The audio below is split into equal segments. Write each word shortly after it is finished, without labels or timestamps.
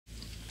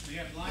We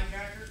have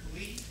linebacker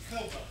Lee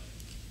Kpogba.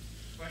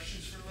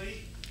 Questions for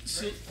Lee?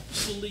 So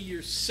Lee,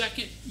 your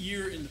second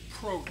year in the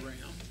program,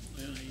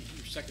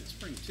 your second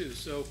spring too,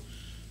 so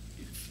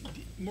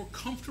more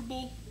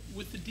comfortable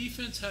with the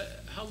defense?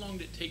 How long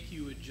did it take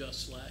you to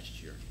adjust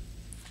last year?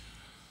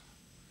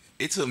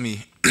 It took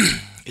me, I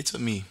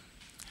mean,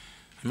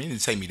 it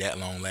didn't take me that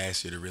long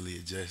last year to really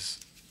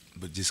adjust,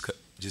 but just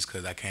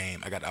because I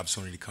got the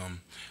opportunity to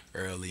come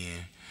early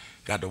and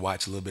got to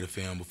watch a little bit of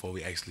film before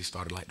we actually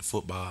started like the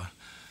football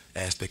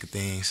aspect of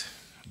things.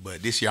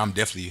 But this year I'm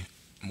definitely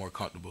more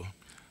comfortable.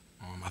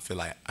 I feel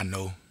like I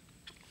know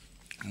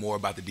more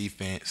about the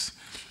defense,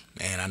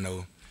 and I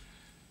know,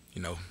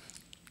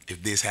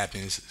 if this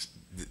happens,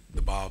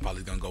 the ball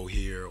probably gonna go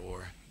here,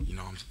 or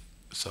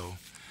so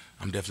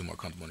I'm definitely more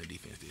comfortable in the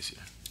defense this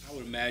year. I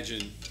would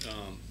imagine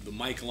the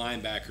Mike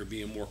linebacker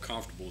being more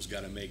comfortable has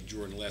got to make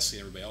Jordan Leslie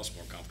and everybody else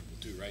more comfortable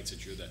too, right?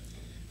 Since you're the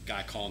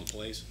guy calling the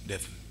plays.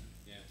 Definitely.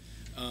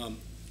 Yeah.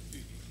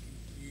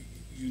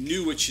 You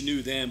knew what you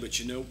knew then, but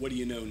what do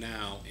you know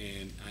now?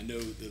 And I know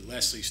that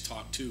Leslie's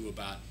talked too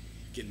about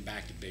getting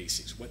back to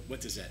basics.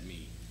 What does that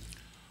mean?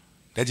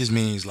 That just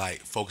means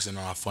like focusing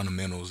on our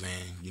fundamentals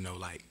and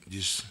like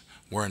just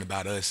worrying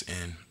about us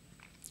and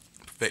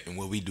perfecting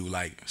what we do,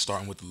 like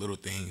starting with the little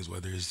things,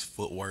 whether it's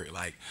footwork,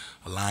 like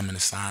alignment,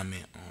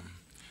 assignment,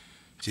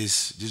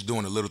 just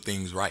doing the little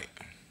things right.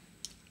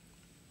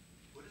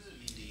 What does it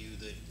mean to you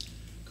that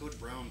Coach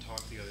Brown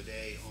talked the other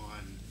day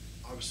on,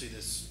 obviously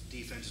this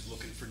defense is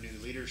looking for new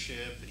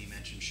leadership, and he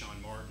mentioned Sean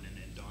Martin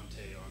and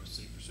Dante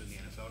obviously pursuing the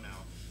NFL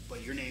now,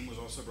 but your name was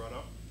also brought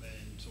up,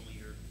 and it's only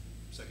your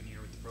second year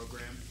with the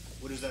program.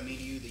 What does that mean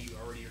to you that you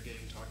already are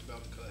getting talked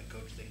about? The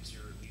coach thinks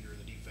you're a leader of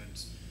the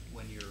defense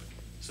when you're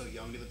so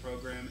young to the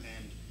program,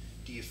 and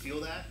do you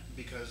feel that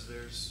because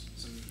there's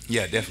some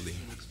definitely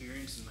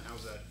experience, and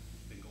how's that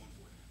been going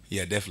for you?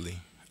 Yeah, definitely.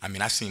 I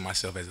mean, I seen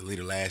myself as a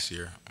leader last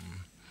year,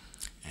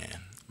 and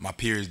my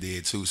peers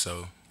did too.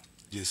 So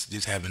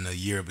just having a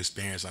year of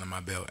experience under my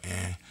belt,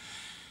 and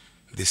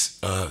this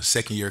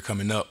second year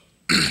coming up,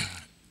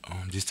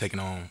 just taking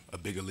on a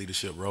bigger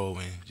leadership role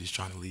and just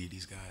trying to lead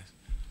these guys.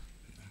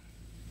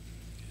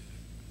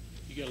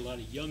 You got a lot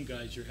of young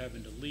guys you're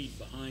having to lead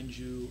behind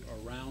you,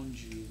 around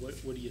you.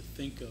 What do you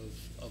think of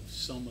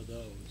some of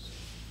those?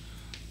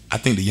 I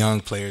think the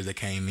young players that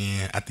came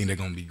in, I think they're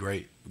going to be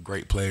great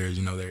players.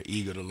 They're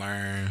eager to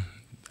learn.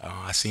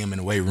 I see them in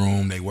the weight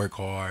room. They work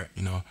hard.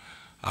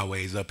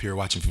 Always up here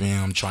watching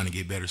film, trying to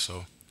get better.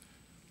 So,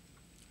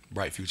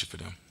 bright future for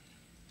them.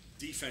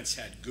 Defense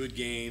had good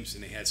games,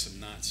 and they had some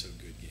not so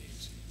good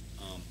games.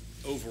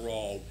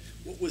 Overall,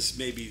 what was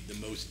maybe the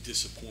most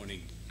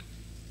disappointing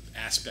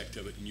aspect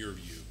of it in your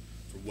view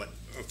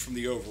from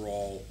the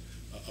overall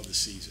of the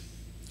season?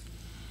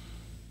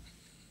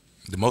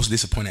 The most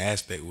disappointing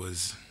aspect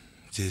was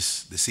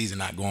just the season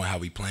not going how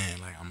we planned.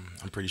 Like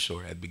I'm pretty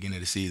sure at the beginning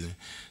of the season,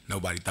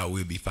 nobody thought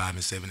we'd be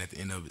 5-7 at the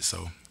end of it.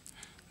 So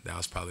that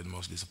was probably the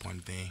most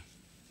disappointing thing.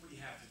 What do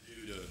you have to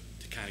do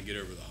to kind of get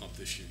over the hump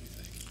this year, you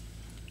think?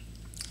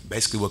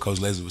 Basically what Coach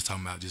Leslie was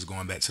talking about, just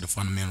going back to the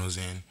fundamentals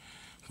and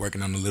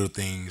working on the little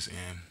things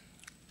and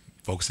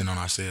focusing on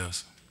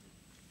ourselves.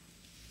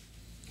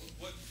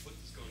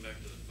 What's going back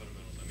to the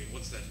fundamentals? I mean,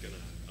 what's that gonna?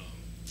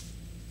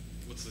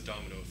 What's the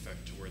domino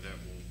effect to where that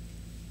will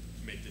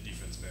make the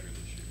defense better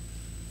this year?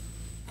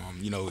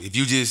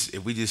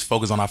 If we just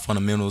focus on our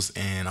fundamentals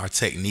and our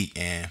technique,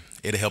 and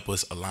it'll help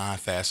us align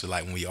faster.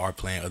 Like when we are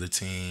playing other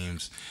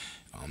teams,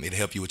 it'll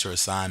help you with your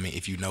assignment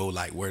if you know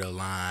like where to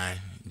align.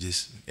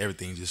 Just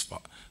everything just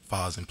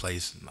falls in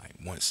place like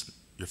once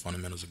your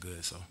fundamentals are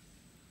good. So.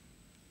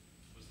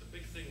 Was the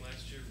big thing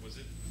last year? Was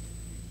it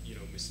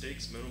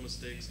mistakes, mental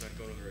mistakes, not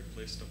going to the right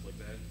place, stuff like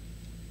that?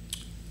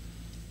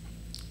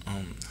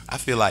 I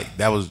feel like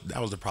that was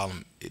the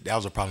problem. That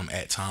was a problem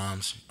at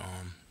times.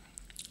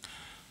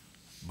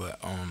 But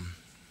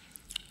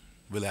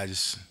really,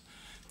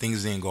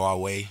 things didn't go our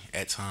way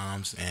at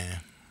times, and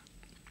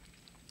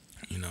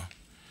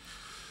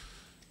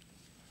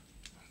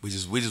we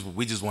just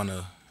want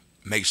to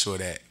make sure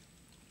that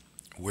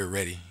we're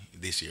ready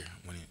this year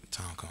when the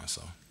time comes.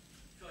 So. I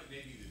feel like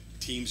maybe the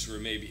teams were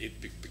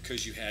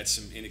because you had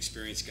some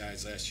inexperienced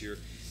guys last year,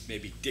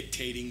 maybe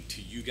dictating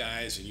to you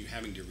guys and you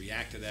having to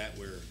react to that,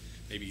 where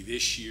maybe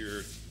this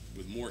year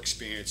with more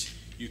experience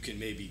you can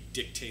maybe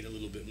dictate a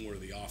little bit more to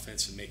the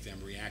offense and make them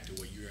react to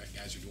what you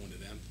guys are doing to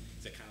them.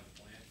 Is that kind of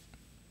the plan?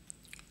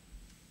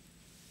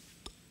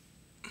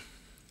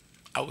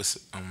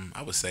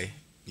 I would say,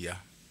 yeah.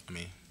 I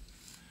mean,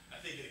 I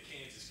think in the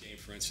Kansas game,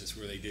 for instance,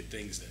 where they did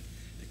things that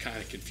kind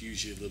of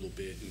confuse you a little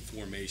bit in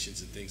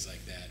formations and things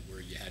like that, where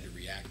you had to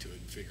react to it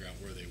and figure out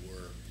where they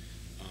were.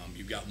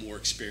 You've got more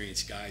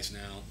experienced guys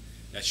now.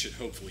 That should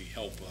hopefully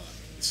help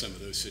in some of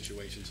those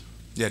situations.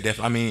 Yeah,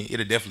 definitely. I mean,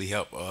 it'll definitely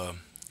help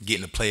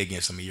getting to play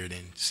against them a year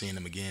than seeing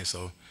them again.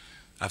 So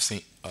I've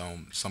seen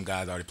some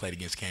guys already played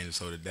against Kansas,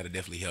 so that'll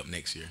definitely help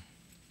next year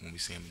when we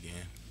see them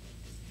again.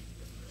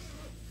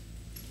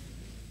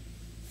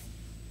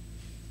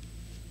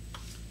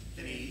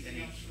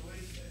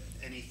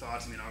 any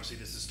thoughts? I mean, obviously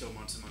this is still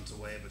months and months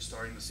away, but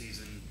starting the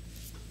season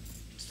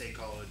in State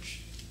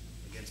College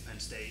against Penn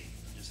State,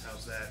 just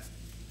how's that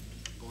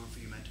going for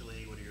you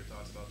mentally? What are your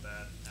thoughts about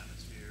that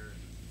atmosphere?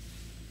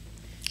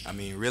 I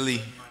mean, really, You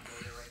mind go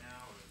there right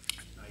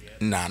now, or not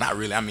yet? nah, not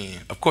really. I mean,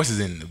 of course it's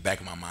in the back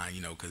of my mind,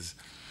 you know, because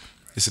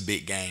it's a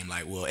big game.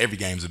 Like, well, every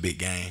game's a big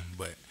game,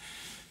 but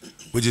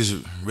we're just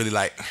really,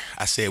 like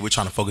I said, we're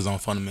trying to focus on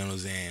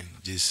fundamentals and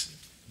just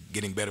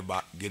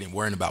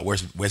worrying about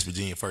West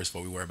Virginia first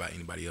before we worry about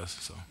anybody else.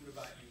 So. What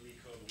about you, Lee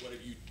Kpogba? What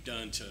have you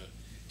done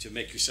to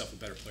make yourself a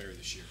better player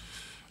this year?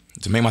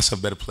 To make myself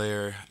a better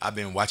player, I've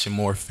been watching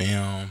more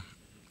film,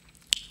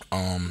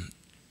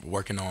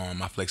 working on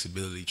my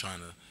flexibility, trying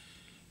to,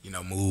 you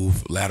know,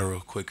 move lateral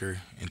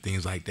quicker and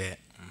things like that.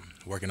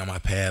 Working on my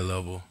pad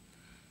level.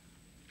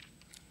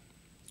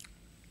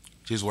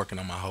 Just working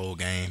on my whole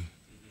game,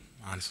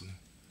 honestly.